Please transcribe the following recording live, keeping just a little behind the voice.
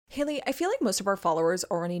Haley, I feel like most of our followers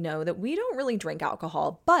already know that we don't really drink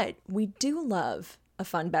alcohol, but we do love a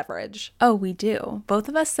fun beverage. Oh, we do. Both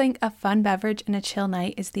of us think a fun beverage and a chill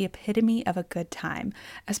night is the epitome of a good time,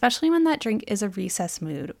 especially when that drink is a recess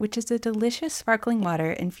mood, which is a delicious sparkling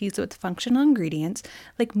water infused with functional ingredients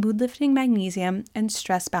like mood-lifting magnesium and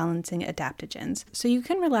stress-balancing adaptogens, so you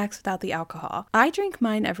can relax without the alcohol. I drink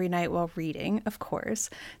mine every night while reading, of course.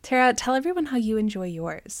 Tara, tell everyone how you enjoy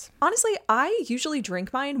yours. Honestly, I usually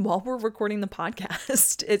drink mine while we're recording the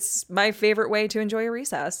podcast. It's my favorite way to enjoy a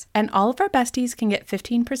recess. And all of our besties can get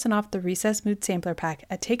 15% off the Recess Mood Sampler Pack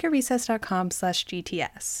at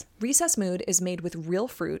takearecess.com/GTS. Recess Mood is made with real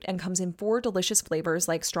fruit and comes in 4 delicious flavors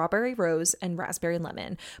like strawberry rose and raspberry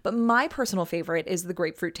lemon. But my personal favorite is the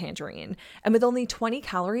grapefruit tangerine. And with only 20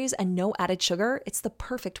 calories and no added sugar, it's the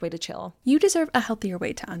perfect way to chill. You deserve a healthier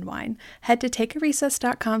way to unwind. Head to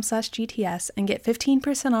takearecess.com/GTS and get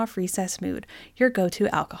 15% off Recess Mood, your go-to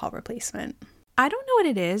alcohol replacement. I don't know what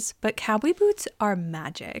it is, but cowboy boots are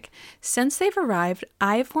magic. Since they've arrived,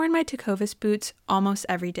 I've worn my Tecovas boots almost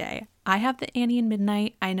every day. I have the Annie in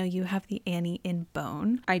Midnight. I know you have the Annie in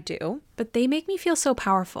Bone. I do. But they make me feel so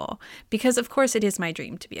powerful because, of course, it is my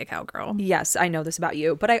dream to be a cowgirl. Yes, I know this about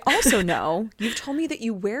you, but I also know you've told me that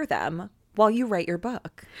you wear them while you write your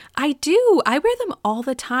book. I do. I wear them all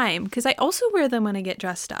the time because I also wear them when I get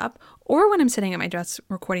dressed up or when I'm sitting at my desk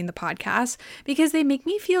recording the podcast because they make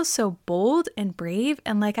me feel so bold and brave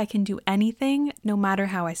and like I can do anything no matter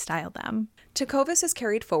how I style them. Tecovas has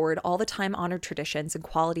carried forward all the time-honored traditions and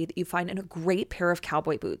quality that you find in a great pair of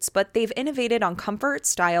cowboy boots, but they've innovated on comfort,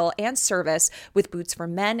 style, and service with boots for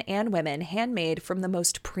men and women handmade from the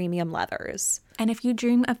most premium leathers. And if you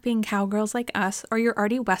dream of being cowgirls like us, or you're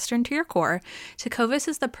already Western to your core, Tecovas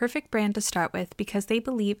is the perfect brand to start with because they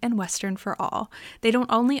believe in Western for all. They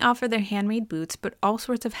don't only offer their handmade boots, but all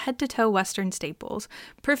sorts of head-to-toe Western staples.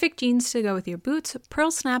 Perfect jeans to go with your boots,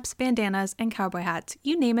 pearl snaps, bandanas, and cowboy hats.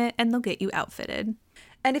 You name it, and they'll get you outfitted.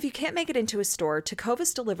 And if you can't make it into a store,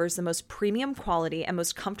 Tecovas delivers the most premium quality and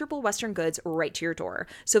most comfortable Western goods right to your door.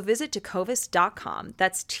 So visit tecovas.com.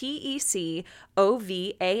 That's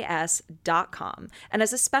TECOVAS.com. And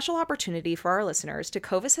as a special opportunity for our listeners,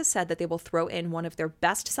 Tecovas has said that they will throw in one of their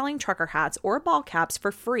best-selling trucker hats or ball caps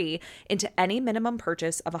for free into any minimum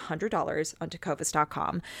purchase of $100 on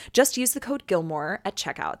tecovas.com. Just use the code Gilmore at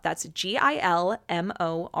checkout. That's GILMORE.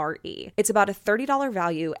 It's about a $30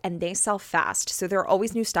 value, and they sell fast, so there are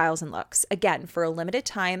always new styles and looks. Again, for a limited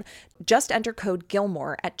time, just enter code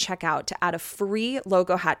Gilmore at checkout to add a free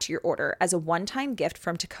logo hat to your order as a one-time gift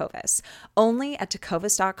from Tecovas. Only at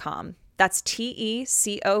tecovas.com. That's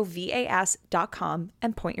TECOVAS.com,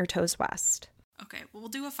 and point your toes west. Okay, well, we'll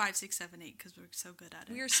do a 5, 6, 7, 8 because we're so good at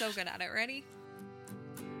it. We are so good at it. Ready?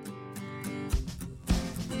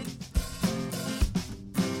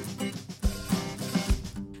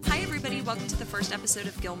 Welcome to the first episode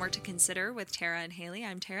of Gilmore to Consider with Tara and Haley.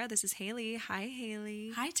 I'm Tara. This is Haley. Hi,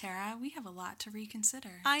 Haley. Hi, Tara. We have a lot to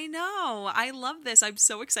reconsider. I know. I love this. I'm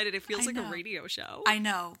so excited. It feels like a radio show. I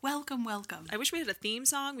know. Welcome, welcome. I wish we had a theme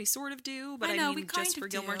song. We sort of do, but I mean, we just for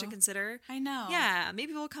Gilmore to Consider. I know. Yeah,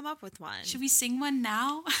 maybe we'll come up with one. Should we sing one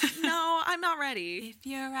now? No, I'm not ready. If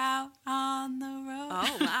you're out on the road.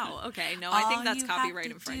 Oh, wow. Okay. No, I think that's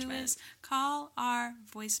copyright infringement. Call our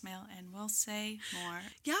voicemail and we'll say more.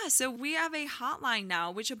 Yeah, so we have a hotline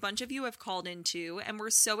now, which a bunch of you have called into, and we're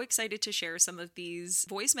so excited to share some of these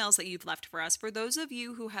voicemails that you've left for us. For those of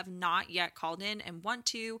you who have not yet called in and want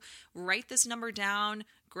to, write this number down,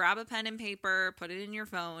 grab a pen and paper, put it in your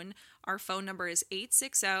phone. Our phone number is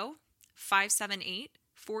 860-578-4653.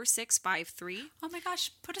 Oh my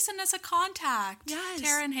gosh, put us in as a contact. Yes.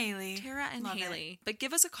 Tara and Haley. Love Haley. But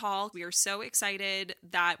give us a call. We are so excited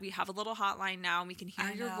that we have a little hotline now and we can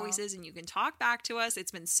hear your voices and you can talk back to us.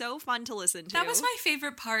 It's been so fun to listen to. That was my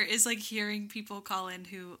favorite part, is like hearing people call in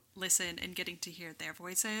who listen and getting to hear their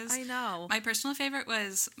voices. I know. My personal favorite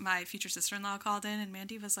was my future sister-in-law called in and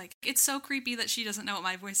Mandy was like, it's so creepy that she doesn't know what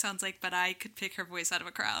my voice sounds like, but I could pick her voice out of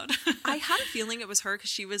a crowd. I had a feeling it was her because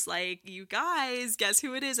she was like, you guys, guess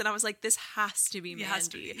who it is? And I was like, this has to be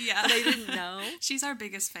Mandy. Yeah. But I didn't know. She's our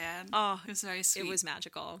biggest fan. Oh, it was very sweet. It was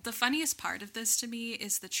magical. The funniest part of this to me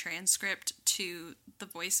is the transcript to the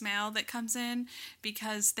voicemail that comes in,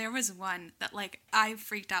 because there was one that like I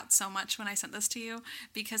freaked out so much when I sent this to you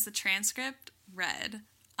because the transcript read,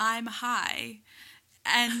 I'm high.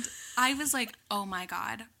 And I was like, oh my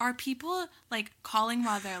God, are people like calling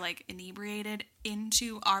while they're like inebriated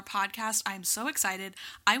into our podcast? I'm so excited.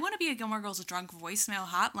 I want to be a Gilmore Girls drunk voicemail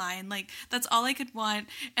hotline. Like, that's all I could want.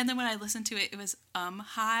 And then when I listened to it, it was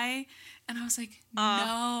hi. And I was like,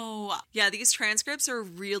 no. Yeah, these transcripts are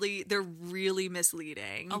they're really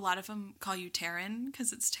misleading. A lot of them call you Taryn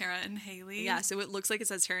because it's Tara and Haley. Yeah, so it looks like it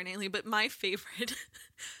says Tara and Haley, but my favorite,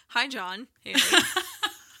 hi John, Haley.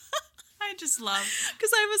 I just love.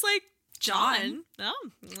 Because I was like, John?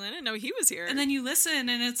 Oh, I didn't know he was here. And then you listen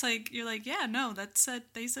and it's like, you're like, yeah, no,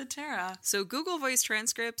 they said Tara. So Google Voice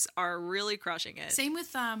transcripts are really crushing it. Same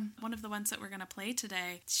with one of the ones that we're going to play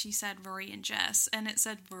today. She said Rory and Jess, and it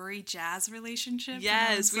said Rory Jazz relationship.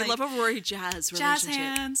 Yes, we love a Rory Jazz relationship. Jazz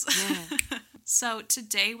hands. Yeah. So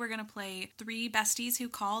today we're going to play 3 besties who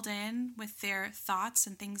called in with their thoughts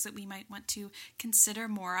and things that we might want to consider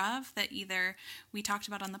more of that either we talked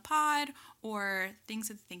about on the pod or things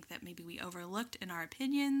that think that maybe we overlooked in our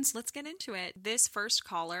opinions. Let's get into it. This first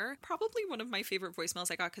caller, probably one of my favorite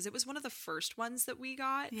voicemails I got because it was one of the first ones that we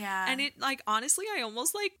got. Yeah. And it, like, honestly, I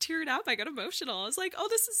almost, like, teared up. I got emotional. I was like, oh,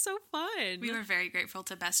 this is so fun. We were very grateful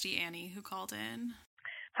to Bestie Annie who called in.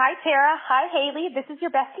 Hi, Tara. Hi, Haley. This is your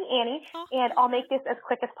bestie, Annie, and I'll make this as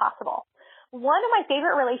quick as possible. One of my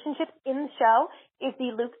favorite relationships in the show is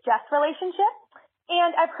the Luke-Jess relationship,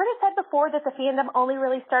 and I've heard it said before that the fandom only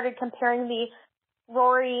really started comparing the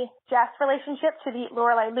Rory-Jess relationship to the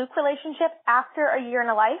Lorelai-Luke relationship after a year in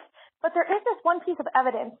a life, but there is this one piece of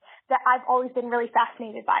evidence that I've always been really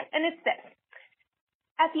fascinated by, and it's this.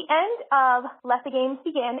 At the end of Let the Games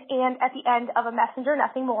Begin and at the end of A Messenger,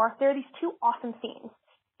 Nothing More, there are these 2 awesome scenes.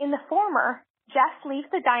 In the former, Jess leaves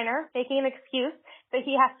the diner, making an excuse that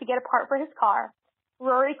he has to get a part for his car.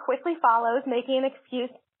 Rory quickly follows, making an excuse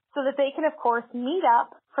so that they can, of course, meet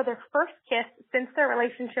up for their first kiss since their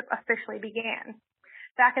relationship officially began.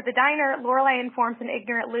 Back at the diner, Lorelai informs an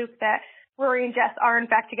ignorant Luke that Rory and Jess are, in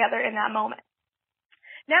fact, together in that moment.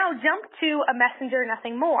 Now, jump to A Messenger,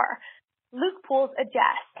 Nothing More. Luke pulls a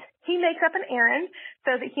Jess. He makes up an errand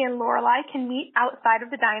so that he and Lorelai can meet outside of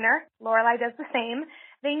the diner. Lorelai does the same.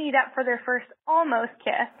 They meet up for their first almost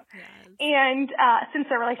kiss, and since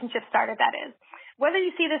their relationship started, that is. Whether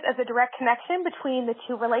you see this as a direct connection between the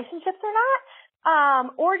 2 relationships or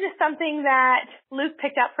not, or just something that Luke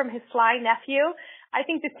picked up from his sly nephew, I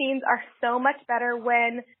think the scenes are so much better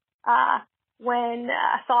when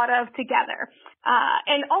thought of together.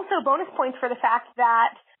 And also bonus points for the fact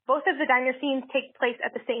that both of the diner scenes take place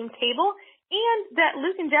at the same table, and that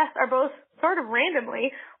Luke and Jess are both sort of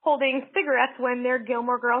randomly holding cigarettes when their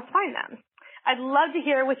Gilmore Girls find them. I'd love to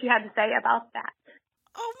hear what you had to say about that.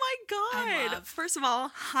 Oh my God. First of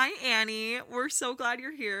all, hi Annie. We're so glad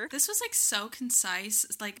you're here. This was like so concise.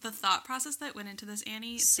 Like the thought process that went into this,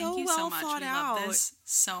 Annie. So thank you well so much. thought We out. love this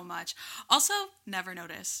so much. Also, never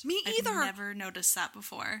noticed. Me either. I've never noticed that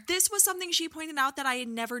before. This was something she pointed out that I had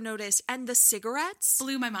never noticed. And the cigarettes?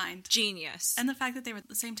 Blew my mind. Genius. And the fact that they were at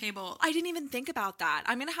the same table. I didn't even think about that.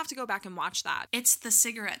 I'm going to have to go back and watch that. It's the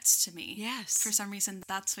cigarettes to me. Yes. For some reason,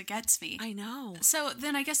 that's what gets me. I know. So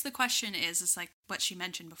then I guess the question is like what she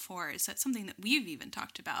mentioned before, is that something that we've even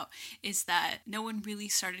talked about, is that no one really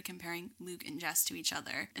started comparing Luke and Jess to each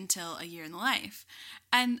other until a year in the life.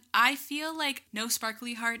 And I feel like no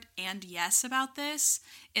sparkly heart and yes about this,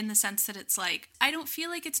 in the sense that it's like, I don't feel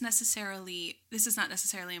like this is not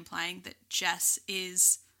necessarily implying that Jess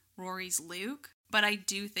is Rory's Luke, but I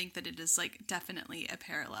do think that it is like definitely a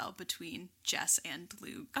parallel between Jess and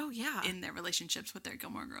Luke. Oh, yeah. In their relationships with their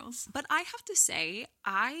Gilmore Girls. But I have to say,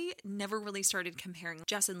 I never really started comparing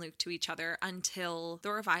Jess and Luke to each other until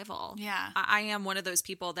the revival. Yeah. I am one of those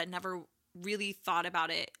people that never really thought about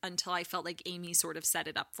it until I felt like Amy sort of set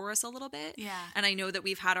it up for us a little bit. Yeah. And I know that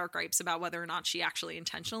we've had our gripes about whether or not she actually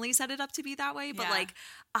intentionally set it up to be that way, but like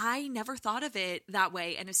I never thought of it that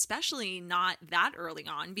way, and especially not that early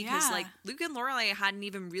on, because like Luke and Lorelai hadn't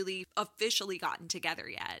even really officially gotten together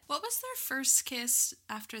yet. What was their first kiss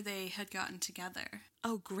after they had gotten together?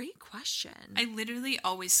 Oh, great question. I literally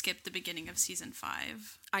always skip the beginning of season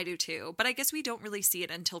 5. I do too, but I guess we don't really see it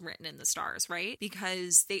until Written in the Stars, right?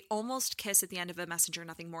 Because they almost kiss at the end of A Messenger,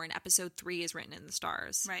 Nothing More, and episode 3 is Written in the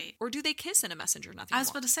Stars. Right. Or do they kiss in A Messenger, Nothing More? I was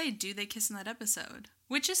about to say, do they kiss in that episode?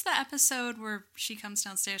 Which is the episode where she comes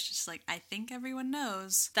downstairs, she's like, I think everyone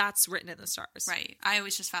knows. That's Written in the Stars. Right. I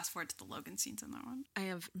always just fast forward to the Logan scenes in that one. I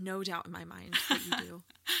have no doubt in my mind that you do.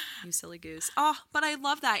 You silly goose. Oh, but I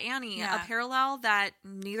love that, Annie. Yeah. A parallel that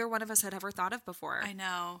neither one of us had ever thought of before. I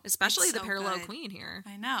know. Especially It's the so parallel good. queen here.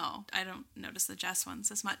 I know. I don't notice the Jess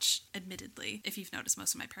ones as much, admittedly. If you've noticed,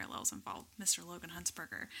 most of my parallels involve Mr. Logan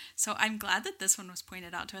Huntsberger. So I'm glad that this one was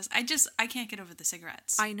pointed out to us. I can't get over the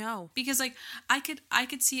cigarettes. I know. Because, like, I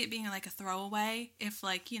could see it being, like, a throwaway if,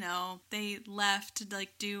 like, you know, they left to,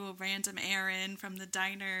 like, do a random errand from the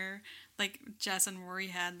diner, like Jess and Rory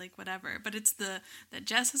had, like, whatever. But it's that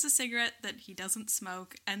Jess has a cigarette that he doesn't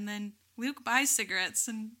smoke, and then Luke buys cigarettes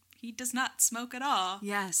and he does not smoke at all.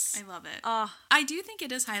 Yes. I love it. I do think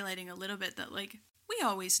it is highlighting a little bit that, like, we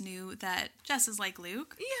always knew that Jess is like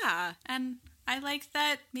Luke. Yeah. And I like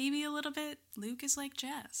that maybe a little bit Luke is like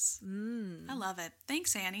Jess. I love it.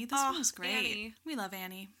 Thanks, Annie. This one was great. Annie. We love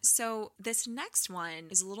Annie. So this next one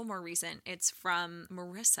is a little more recent. It's from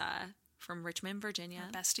Marissa from Richmond, Virginia.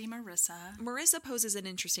 Our bestie Marissa. Marissa poses an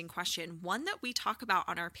interesting question, one that we talk about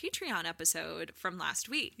on our Patreon episode from last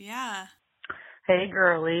week. Yeah. Hey,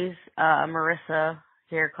 girlies. Marissa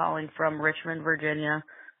here calling from Richmond, Virginia.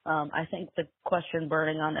 I think the question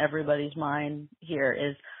burning on everybody's mind here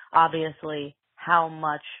is obviously how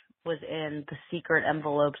much was in the secret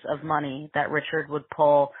envelopes of money that Richard would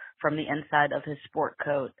pull from the inside of his sport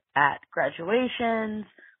coat at graduations,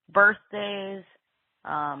 birthdays.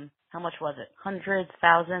 How much was it? Hundreds,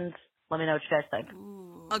 thousands? Let me know what you guys think.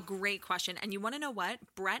 Ooh. A great question. And you want to know what?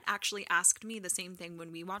 Brett actually asked me the same thing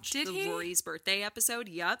when we watched Rory's birthday episode.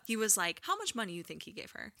 Yep. He was like, how much money do you think he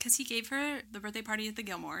gave her? Because he gave her the birthday party at the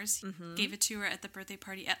Gilmores, gave it to her at the birthday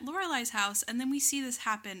party at Lorelai's house, and then we see this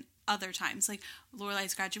happen other times. Like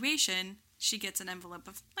Lorelai's graduation, she gets an envelope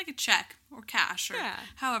of like a check or cash or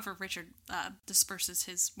however Richard disperses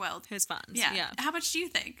his wealth. His funds. Yeah. How much do you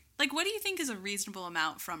think? Like, what do you think is a reasonable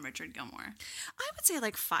amount from Richard Gilmore? I would say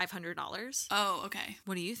like $500. Oh, okay.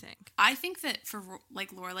 What do you think? I think that for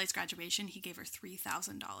like Lorelai's graduation, he gave her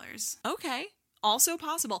 $3,000. Okay. Also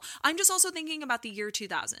possible. I'm just also thinking about the year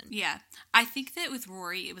 2000. Yeah. I think that with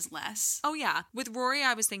Rory, it was less. Oh, yeah. With Rory,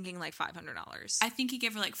 I was thinking like $500. I think he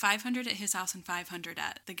gave her like $500 at his house and $500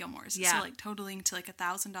 at the Gilmores. Yeah. So like totaling to like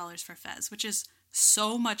 $1,000 for Fez, which is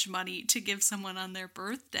so much money to give someone on their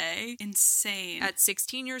birthday. Insane. At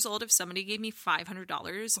 16 years old, if somebody gave me $500.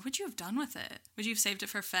 What would you have done with it? Would you have saved it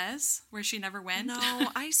for Fez, where she never went? No,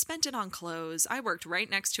 I spent it on clothes. I worked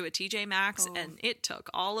right next to a TJ Maxx, and it took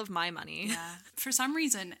all of my money. Yeah. For some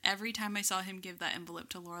reason, every time I saw him give that envelope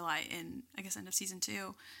to Lorelai in, I guess, end of season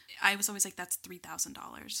 2, I was always like, that's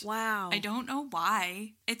 $3,000. Wow. I don't know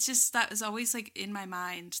why. It's just, that was always like in my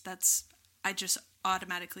mind. I just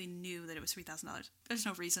automatically knew that it was $3,000. There's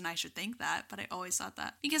no reason I should think that, but I always thought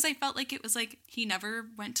that because I felt like it was like he never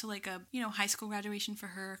went to like a, you know, high school graduation for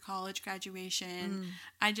her, college graduation.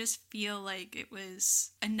 I just feel like it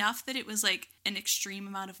was enough that it was like an extreme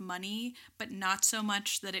amount of money, but not so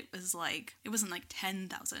much that it was like, it wasn't like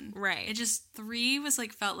 10,000. Right. It just 3 was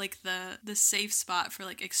like, felt like the safe spot for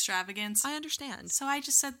like extravagance. I understand. So I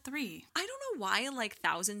just said 3. I don't know why like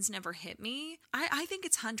thousands never hit me. I think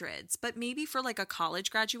it's hundreds, but maybe for like a college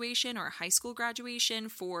graduation or a high school graduation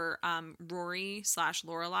for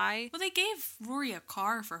Rory/Lorelai. Well, they gave Rory a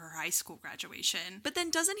car for her high school graduation. But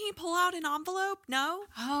then doesn't he pull out an envelope? No?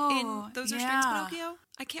 Oh, in Those Are Strings, Pinocchio?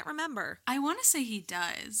 I can't remember. I want to say he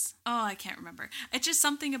does. Oh, I can't remember. It's just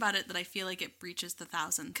something about it that I feel like it breaches the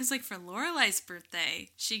 1,000. Because like for Lorelai's birthday,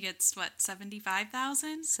 she gets what, $75,000?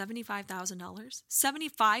 $75,000?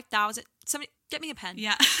 75,000. Get me a pen.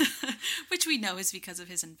 Yeah. Which we know is because of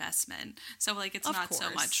his investment. So like it's not so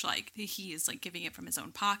much like he is like giving it from his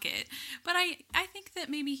own pocket. But I think that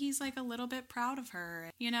maybe he's like a little bit proud of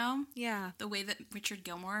her, you know? Yeah. The way that Richard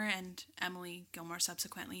Gilmore and Emily Gilmore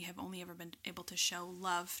subsequently have only ever been able to show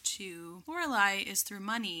love to Lorelai is through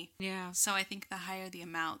money. Yeah. So I think the higher the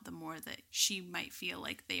amount, the more that she might feel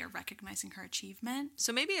like they are recognizing her achievement.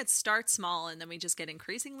 So maybe it starts small and then we just get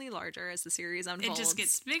increasingly larger as the series unfolds. It just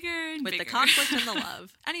gets bigger and with bigger. The conflict and the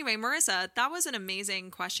love. Anyway, Marissa, that was an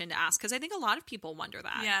amazing question to ask because I think a lot of people wonder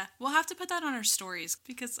that. Yeah. We'll have to put that on our stories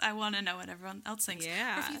because I want to know what everyone else thinks.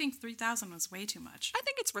 Yeah. Or if you think 3,000 was way too much. I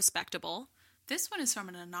think it's respectable. This one is from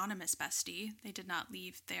an anonymous bestie. They did not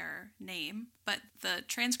leave their name, but the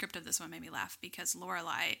transcript of this one made me laugh because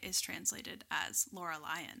Lorelai is translated as Laura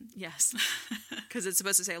Lyon. Yes. Because it's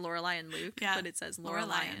supposed to say Lorelai and Luke, but it says Laura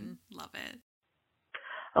Lyon. Love it.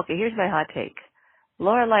 Okay, here's my hot take.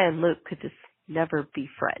 Lorelai and Luke could just never be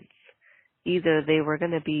friends. Either they were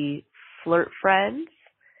going to be flirt friends,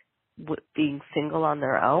 being single on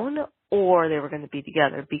their own, or they were going to be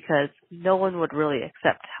together because no one would really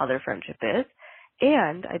accept how their friendship is.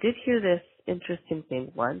 And I did hear this interesting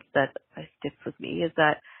thing once that sticks with me is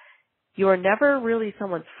that you're never really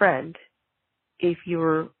someone's friend if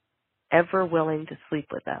you're ever willing to sleep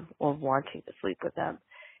with them or wanting to sleep with them.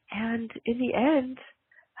 And in the end,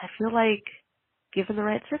 I feel like, given the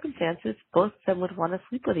right circumstances, both of them would want to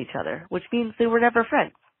sleep with each other, which means they were never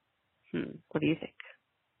friends. What do you think?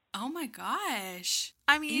 Oh my gosh.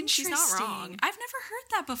 I mean, she's not wrong. I've never heard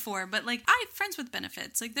that before, but like, friends with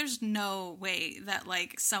benefits. Like, there's no way that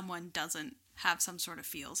like someone doesn't have some sort of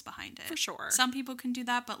feels behind it. For sure. Some people can do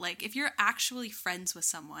that, but like if you're actually friends with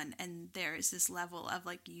someone and there is this level of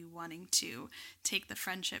like you wanting to take the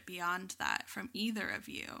friendship beyond that from either of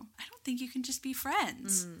you, I don't think you can just be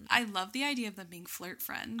friends. I love the idea of them being flirt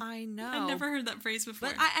friends. I know. I've never heard that phrase before.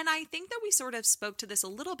 But I think that we sort of spoke to this a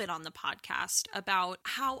little bit on the podcast about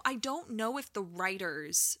how I don't know if the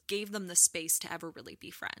writers gave them the space to ever really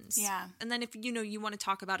be friends. Yeah. And then if, you want to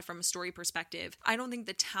talk about it from a story perspective, I don't think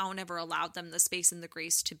the town ever allowed them the space and the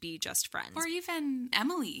grace to be just friends. Or even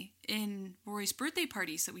Emily in Rory's birthday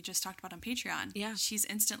parties that we just talked about on Patreon. Yeah. She's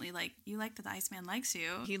instantly like, you like that the Iceman likes you.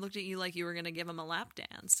 He looked at you like you were going to give him a lap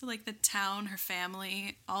dance. So like the town, her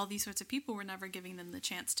family, all these sorts of people were never giving them the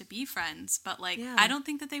chance to be friends. But like, I don't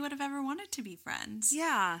think that they would have ever wanted to be friends.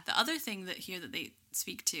 Yeah. The other thing that they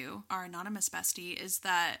speak to, our anonymous bestie, is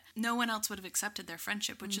that no one else would have accepted their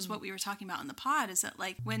friendship, which is what we were talking about in the pod, is that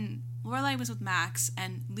like when Lorelai was with Max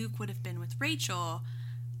and Luke would have been with Rachel,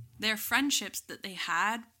 their friendships that they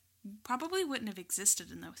had probably wouldn't have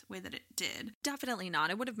existed in the way that it did. Definitely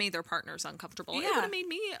not. It would have made their partners uncomfortable. Yeah. It would have made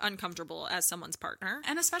me uncomfortable as someone's partner.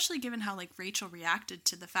 And especially given how like Rachel reacted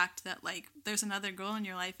to the fact that like there's another girl in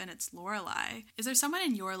your life and it's Lorelai. Is there someone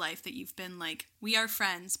in your life that you've been like, we are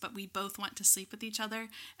friends, but we both want to sleep with each other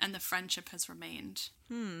and the friendship has remained?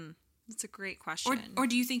 That's a great question. Or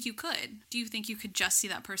do you think you could? Do you think you could just see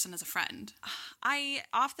that person as a friend?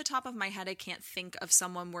 Off the top of my head, I can't think of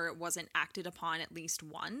someone where it wasn't acted upon at least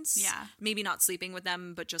once. Yeah. Maybe not sleeping with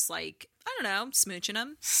them, but just like, I don't know, smooching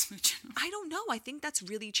them. I don't know. I think that's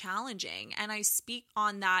really challenging. And I speak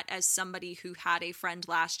on that as somebody who had a friend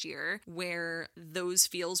last year where those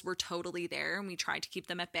feels were totally there and we tried to keep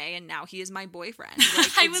them at bay and now he is my boyfriend.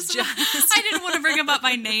 Like, I didn't want to bring him up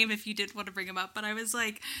by name if you did want to bring him up, but I was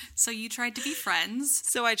like, so you tried to be friends.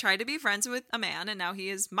 So I tried to be friends with a man and now he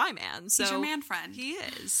is my man. So he's your man friend. He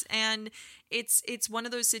is. And it's one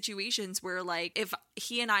of those situations where like if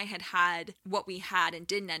he and I had what we had and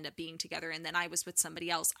didn't end up being together and then I was with somebody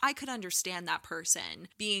else, I could understand that person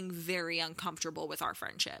being very uncomfortable with our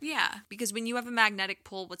friendship. Yeah. Because when you have a magnetic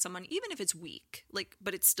pull with someone, even if it's weak, like,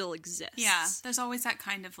 but it still exists. Yeah. There's always that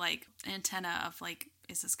kind of like antenna of like,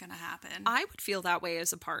 is this going to happen? I would feel that way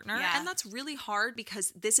as a partner. Yeah. And that's really hard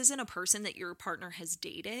because this isn't a person that your partner has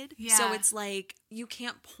dated. Yeah. So it's like, you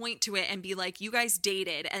can't point to it and be like, you guys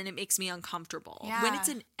dated and it makes me uncomfortable. Yeah. When it's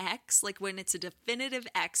an ex, like when it's a definitive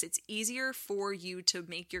ex, it's easier for you to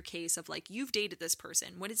make your case of like, you've dated this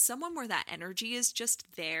person. When it's someone where that energy is just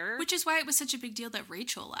there. Which is why it was such a big deal that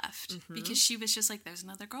Rachel left. Because she was just like, there's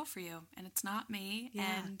another girl for you and it's not me.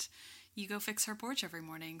 Yeah. And you go fix her porch every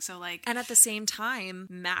morning. So like, and at the same time,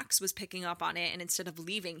 Max was picking up on it, and instead of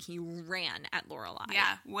leaving, he ran at Lorelai.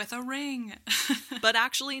 Yeah, with a ring. But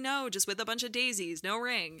actually, no, just with a bunch of daisies, no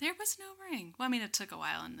ring. There was no ring. Well, I mean, it took a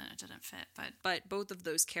while and then it didn't fit, but both of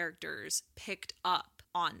those characters picked up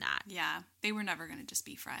on that. Yeah, they were never going to just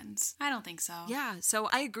be friends. I don't think so. Yeah, so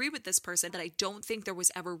I agree with this person that I don't think there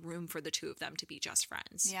was ever room for the two of them to be just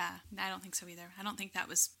friends. Yeah, I don't think so either. I don't think that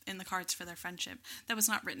was in the cards for their friendship. That was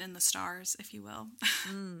not written in the stars, if you will.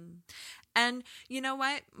 And you know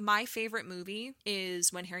what? My favorite movie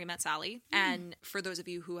is When Harry Met Sally. And for those of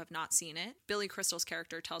you who have not seen it, Billy Crystal's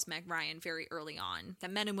character tells Meg Ryan very early on that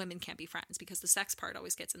men and women can't be friends because the sex part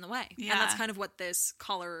always gets in the way. Yeah. And that's kind of what this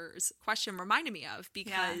caller's question reminded me of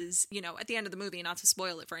because, at the end of the movie, not to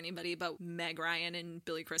spoil it for anybody, but Meg Ryan and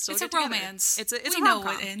Billy Crystal It's a get together. romance. It's we a know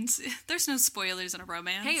rom-com. what ends. There's no spoilers in a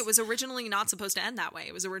romance. Hey, it was originally not supposed to end that way.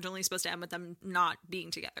 It was originally supposed to end with them not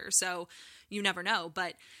being together. So you never know.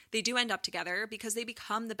 But they do end up together because they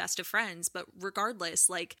become the best of friends. But regardless,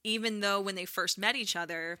 like, even though when they first met each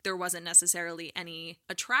other, there wasn't necessarily any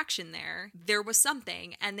attraction there was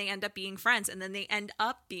something, and they end up being friends, and then they end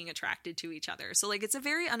up being attracted to each other. So, like, it's a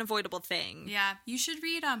very unavoidable thing. Yeah. You should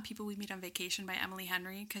read People We Meet on Vacation by Emily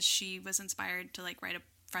Henry, because she was inspired to, like, write a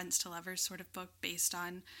Friends to Lovers sort of book based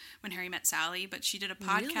on When Harry Met Sally, but she did a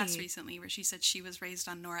podcast recently where she said she was raised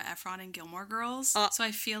on Nora Ephron and Gilmore Girls. So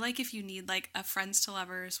I feel like if you need like a Friends to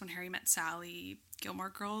Lovers, When Harry Met Sally, Gilmore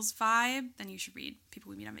Girls vibe, then you should read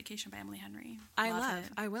People We Meet on Vacation by Emily Henry.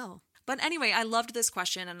 I will. But anyway, I loved this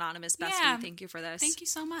question, Anonymous Bestie. Yeah. Thank you for this. Thank you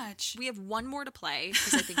so much. We have one more to play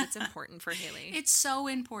because I think it's important for Haley. It's so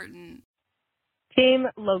important. Team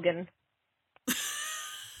Logan.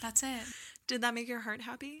 That's it. Did that make your heart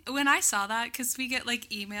happy? When I saw that, because we get like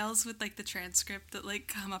emails with like the transcript that like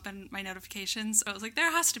come up in my notifications, I was like,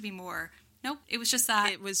 there has to be more. Nope, it was just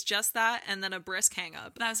that. It was just that and then a brisk hang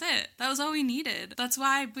up. That was it. That was all we needed. That's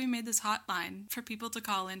why we made this hotline for people to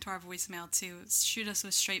call into our voicemail to shoot us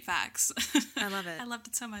with straight facts. I love it. I loved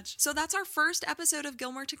it so much. So that's our first episode of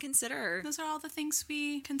Gilmore to Consider. Those are all the things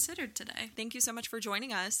we considered today. Thank you so much for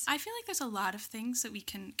joining us. I feel like there's a lot of things that we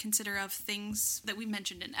can consider, of things that we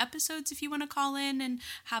mentioned in episodes. If you want to call in and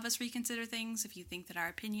have us reconsider things, if you think that our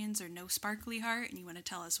opinions are no sparkly heart and you want to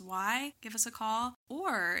tell us why, give us a call.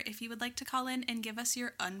 Or if you would like to call in and give us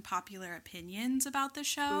your unpopular opinions about the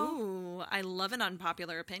show. Ooh, I love an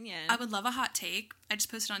unpopular opinion. I would love a hot take. I just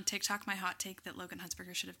posted on TikTok my hot take that Logan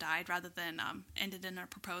Huntsberger should have died rather than ended in a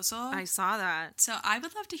proposal. I saw that. So I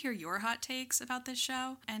would love to hear your hot takes about this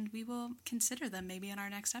show, and we will consider them maybe in our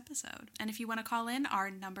next episode. And if you want to call in, our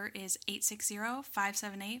number is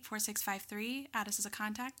 860-578-4653. Add us as a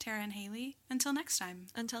contact, Tara and Haley. Until next time.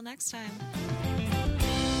 Until next time.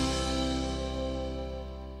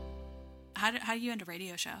 How do you end a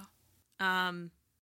radio show?